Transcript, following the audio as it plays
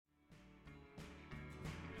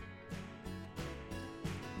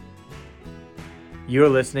You're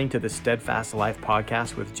listening to the Steadfast Life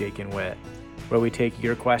podcast with Jake and Whit, where we take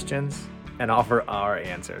your questions and offer our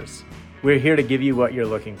answers. We're here to give you what you're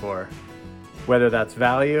looking for, whether that's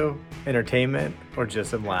value, entertainment, or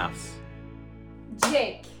just some laughs.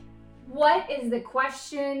 Jake, what is the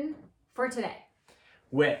question for today?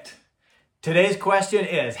 Whit, today's question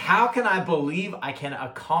is, how can I believe I can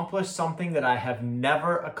accomplish something that I have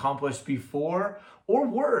never accomplished before, or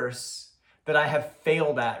worse, that I have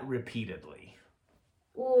failed at repeatedly?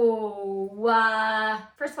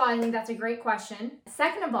 First of all, I think that's a great question.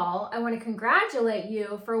 Second of all, I want to congratulate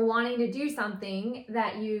you for wanting to do something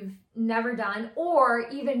that you've never done, or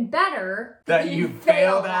even better, that you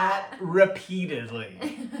failed at repeatedly.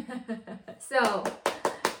 So,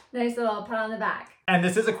 nice little pat on the back. And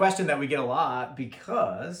this is a question that we get a lot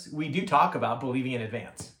because we do talk about believing in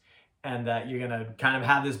advance. And that you're going to kind of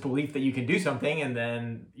have this belief that you can do something, and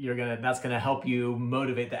then that's going to help you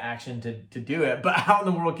motivate the action to do it. But how in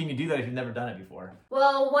the world can you do that if you've never done it before?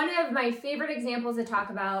 Well, one of my favorite examples to talk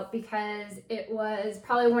about, because it was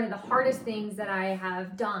probably one of the hardest things that I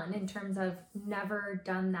have done in terms of never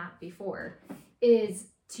done that before, is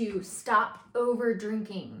to stop over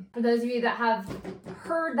drinking. For those of you that have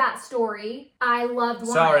heard that story, I loved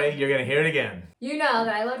wine. Sorry, you're going to hear it again. You know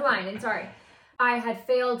that I loved wine, and sorry. I had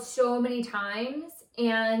failed so many times,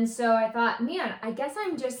 and so I thought, man, I guess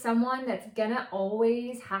I'm just someone that's gonna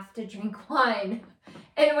always have to drink wine.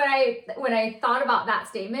 And when I thought about that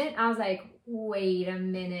statement, I was like, wait a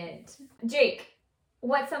minute. Jake,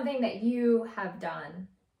 what's something that you have done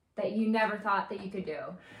that you never thought that you could do?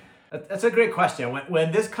 That's a great question.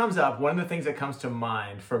 When this comes up, one of the things that comes to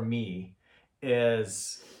mind for me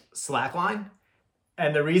is slackline.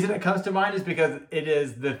 And the reason it comes to mind is because it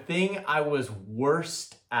is the thing I was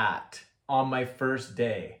worst at on my first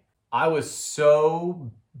day. I was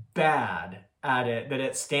so bad at it that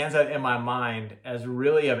it stands out in my mind as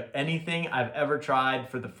really, of anything I've ever tried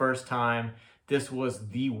for the first time, this was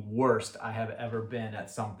the worst I have ever been at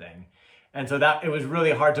something. And so that it was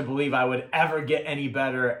really hard to believe I would ever get any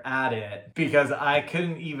better at it, because I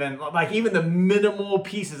couldn't even the minimal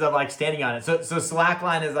pieces of standing on it. So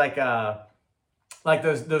slackline is like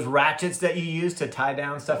those ratchets that you use to tie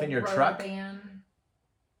down stuff in your truck. Band.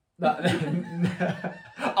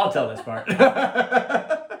 I'll tell this part.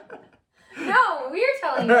 No, we're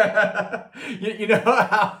telling you. You know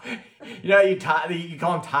how you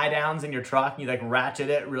call them tie downs in your truck, and you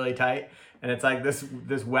ratchet it really tight, and it's like this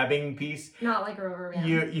webbing piece. Not like a rubber band.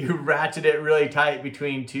 You ratchet it really tight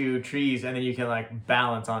between two trees, and then you can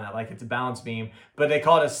balance on it like it's a balance beam. But they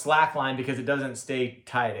call it a slack line because it doesn't stay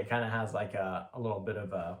tight. It kind of has a little bit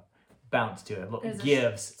of a bounce to it. It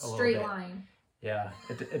gives a straight little bit. Line. Yeah,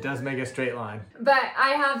 it does make a straight line. But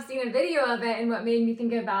I have seen a video of it, and what made me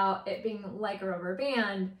think about it being like a rubber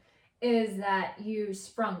band is that you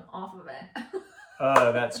sprung off of it.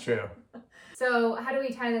 Oh, that's true. So how do we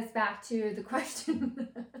tie this back to the question?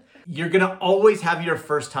 You're gonna always have your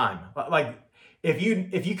first time. If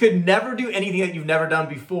you could never do anything that you've never done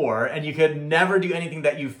before, and you could never do anything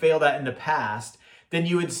that you failed at in the past, then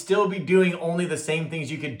you would still be doing only the same things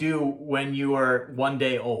you could do when you were 1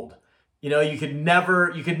 day old. You could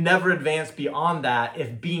never advance beyond that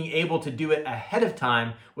if being able to do it ahead of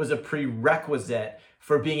time was a prerequisite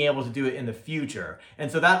for being able to do it in the future.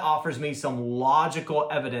 And so that offers me some logical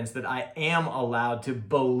evidence that I am allowed to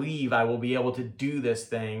believe I will be able to do this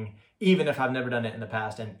thing, even if I've never done it in the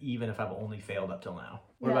past, and even if I've only failed up till now.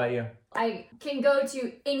 What about you? I can go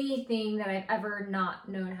to anything that I've ever not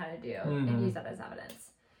known how to do and use that as evidence.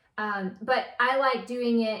 But I like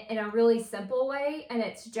doing it in a really simple way, and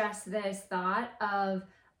it's just this thought of,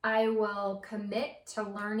 I will commit to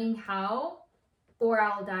learning how, or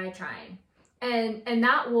I'll die trying. And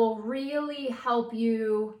that will really help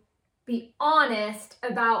you be honest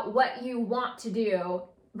about what you want to do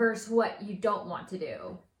versus what you don't want to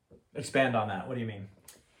do. Expand on that. What do you mean?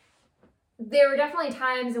 There were definitely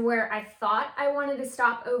times where I thought I wanted to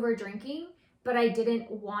stop over drinking, but I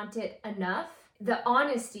didn't want it enough. The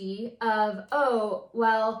honesty of,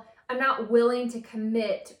 I'm not willing to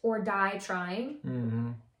commit or die trying.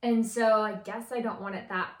 Mm-hmm. And so I guess I don't want it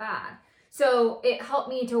that bad. So it helped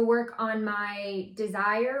me to work on my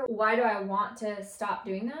desire. Why do I want to stop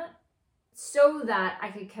doing that? So that I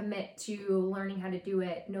could commit to learning how to do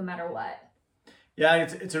it no matter what. Yeah,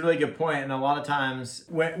 it's a really good point. And a lot of times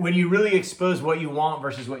when you really expose what you want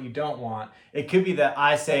versus what you don't want, it could be that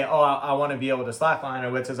I say, I want to be able to slackline,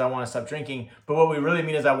 or Whit says I want to stop drinking. But what we really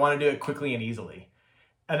mean is I want to do it quickly and easily.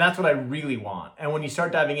 And that's what I really want. And when you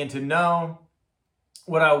start diving into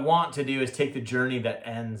what I want to do is take the journey that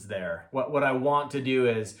ends there. What I want to do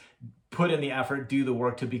is put in the effort, do the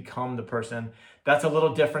work to become the person. That's a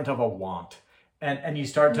little different of a want. And you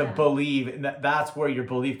start to believe, and that's where your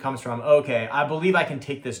belief comes from. Okay, I believe I can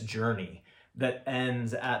take this journey that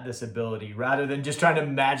ends at this ability, rather than just trying to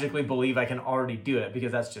magically believe I can already do it,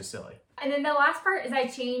 because that's just silly. And then the last part is I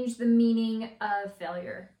changed the meaning of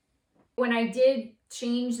failure. When I did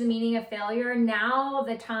change the meaning of failure, now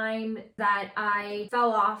the time that I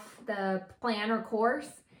fell off the plan or course,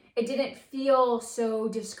 it didn't feel so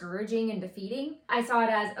discouraging and defeating. I saw it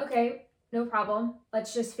as, okay, no problem.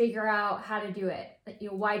 Let's just figure out how to do it.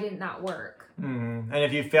 Why didn't that work? Mm-hmm. And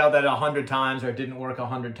if you failed at 100 times or it didn't work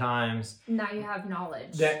 100 times, now you have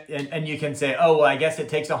knowledge. And you can say, oh, well, I guess it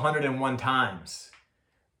takes 101 times,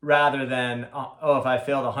 rather than, oh, if I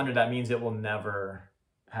failed 100, that means it will never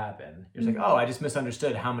happen. You're just like, oh, I just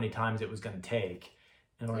misunderstood how many times it was going to take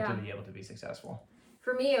in order to be able to be successful.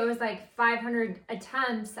 For me, it was like 500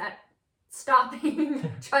 attempts at stopping,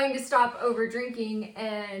 trying to stop over drinking,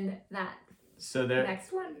 and that. So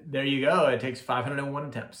next one. There you go. It takes 501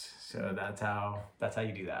 attempts. So that's how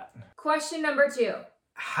you do that. Question number 2.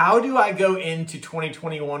 How do I go into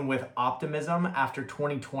 2021 with optimism after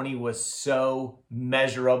 2020 was so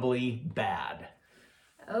measurably bad?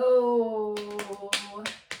 Oh,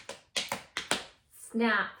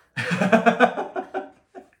 snap.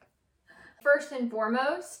 First and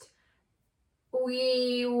foremost,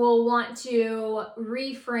 we will want to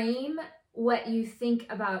reframe what you think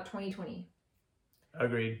about 2020.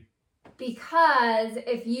 Agreed. Because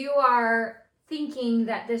if you are thinking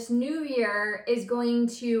that this new year is going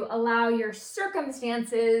to allow your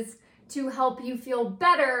circumstances to help you feel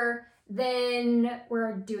better, then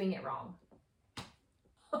we're doing it wrong.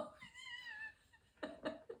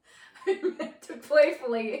 I meant to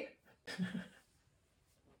playfully.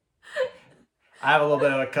 I have a little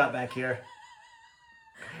bit of a cut back here.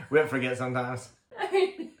 We forget sometimes.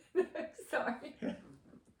 Sorry.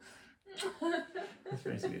 That's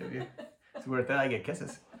very sweet of you. It's worth it. I get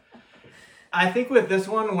kisses. I think with this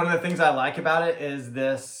one of the things I like about it is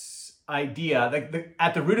this idea.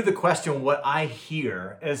 At the root of the question, what I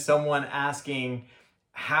hear is someone asking,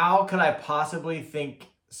 how could I possibly think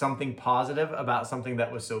something positive about something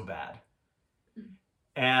that was so bad?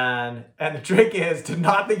 And the trick is to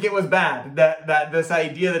not think it was bad. That this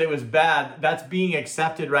idea that it was bad, that's being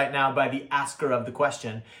accepted right now by the asker of the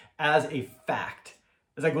question as a fact.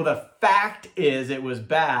 It's like, well, the fact is it was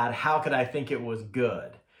bad. How could I think it was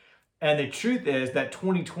good? And the truth is that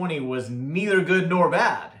 2020 was neither good nor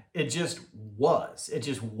bad. It just was. It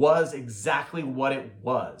just was exactly what it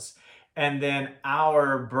was. And then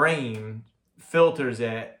our brain filters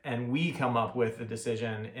it, and we come up with a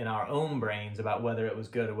decision in our own brains about whether it was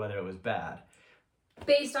good or whether it was bad.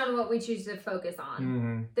 Based on what we choose to focus on.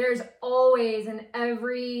 Mm-hmm. There's always, in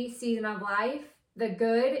every season of life, the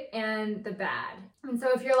good and the bad. And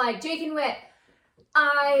so if you're like, Jake and Whit,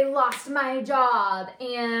 I lost my job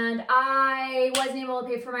and I wasn't able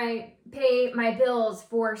to pay my bills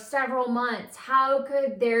for several months, how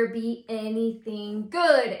could there be anything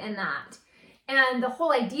good in that? And the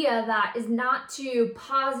whole idea of that is not to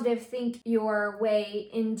positive think your way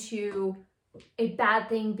into a bad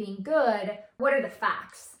thing being good. What are the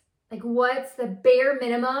facts? Like, what's the bare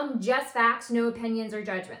minimum? Just facts, no opinions or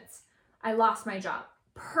judgments. I lost my job.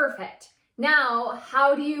 Perfect. Now,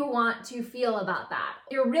 how do you want to feel about that?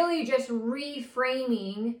 You're really just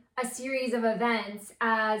reframing a series of events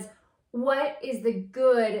as, what is the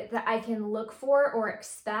good that I can look for or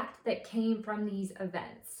expect that came from these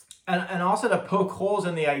events? And also to poke holes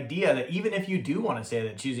in the idea that even if you do want to say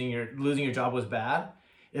that losing your job was bad,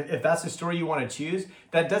 if that's the story you want to choose,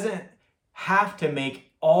 that doesn't have to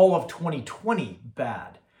make all of 2020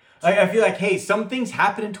 bad. I feel like, hey, some things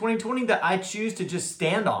happened in 2020 that I choose to just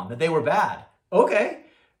stand on, that they were bad. Okay.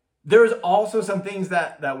 There's also some things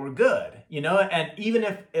that were good, and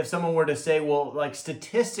even if someone were to say, well, like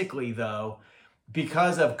statistically though,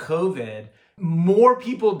 because of COVID, more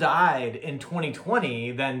people died in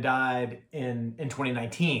 2020 than died in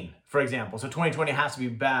 2019, for example. So 2020 has to be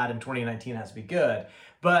bad and 2019 has to be good.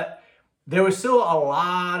 But there was still a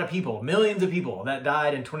lot of people, millions of people that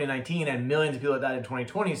died in 2019 and millions of people that died in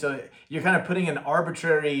 2020. So you're kind of putting an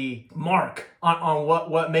arbitrary mark on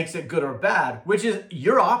what makes it good or bad, which is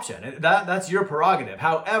your option. That's your prerogative.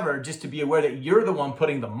 However, just to be aware that you're the one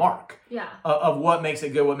putting the mark of what makes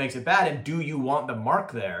it good, what makes it bad, and do you want the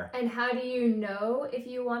mark there? And how do you know if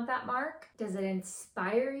you want that mark? Does it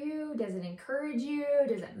inspire you? Does it encourage you?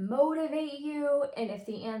 Does it motivate you? And if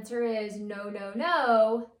the answer is no, no,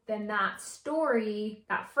 no, then that story,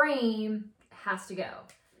 that frame has to go.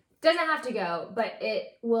 Doesn't have to go, but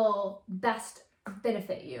it will best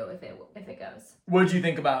benefit you if it goes. What did you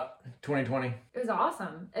think about 2020? It was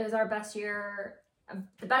awesome. It was our best year,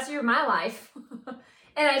 the best year of my life.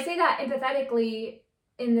 And I say that empathetically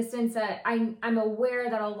in the sense that I'm aware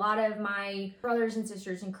that a lot of my brothers and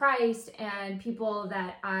sisters in Christ and people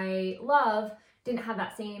that I love didn't have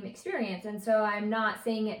that same experience. And so I'm not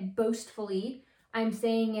saying it boastfully. I'm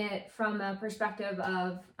saying it from a perspective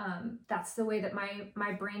of that's the way that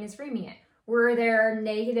my brain is framing it. Were there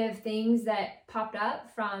negative things that popped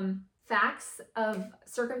up from facts of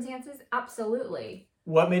circumstances? Absolutely.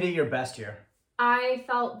 What made it your best year? I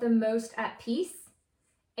felt the most at peace,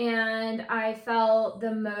 and I felt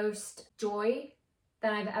the most joy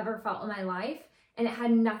that I've ever felt in my life, and it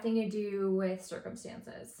had nothing to do with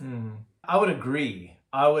circumstances. I would agree.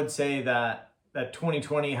 I would say that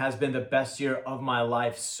 2020 has been the best year of my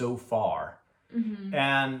life so far. Mm-hmm.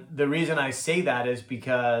 And the reason I say that is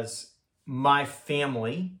because my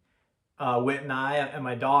family, Whit and I and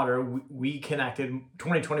my daughter, we connected.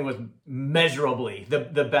 2020 was measurably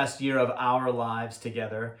the best year of our lives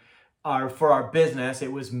together. For our business,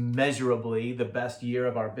 it was measurably the best year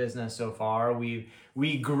of our business so far.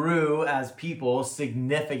 We grew as people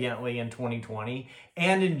significantly in 2020.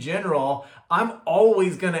 And in general, I'm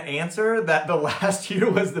always going to answer that the last year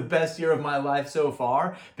was the best year of my life so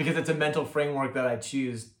far, because it's a mental framework that I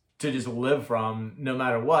choose to just live from no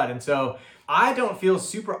matter what. And so I don't feel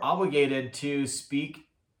super obligated to speak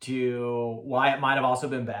to why it might have also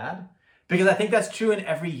been bad, because I think that's true in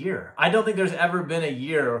every year. I don't think there's ever been a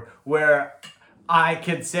year where I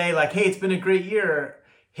could say like, hey, it's been a great year.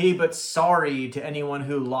 Hey, but sorry to anyone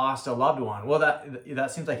who lost a loved one. Well,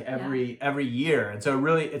 that seems like every year. And so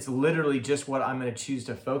really, it's literally just what I'm going to choose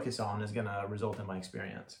to focus on is going to result in my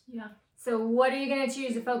experience. Yeah. So what are you going to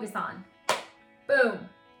choose to focus on? Boom.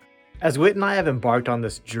 As Whit and I have embarked on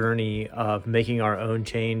this journey of making our own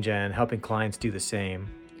change and helping clients do the same,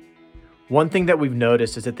 one thing that we've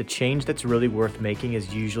noticed is that the change that's really worth making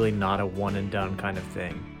is usually not a one and done kind of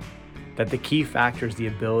thing. That the key factor is the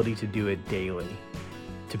ability to do it daily,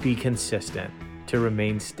 to be consistent, to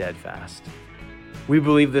remain steadfast. We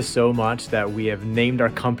believe this so much that we have named our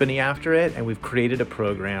company after it, and we've created a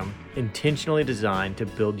program intentionally designed to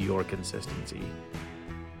build your consistency.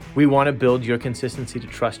 We want to build your consistency to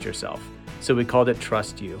trust yourself, so we called it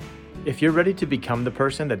Trust You. If you're ready to become the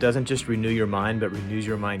person that doesn't just renew your mind, but renews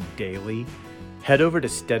your mind daily, head over to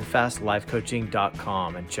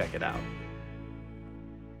steadfastlifecoaching.com and check it out.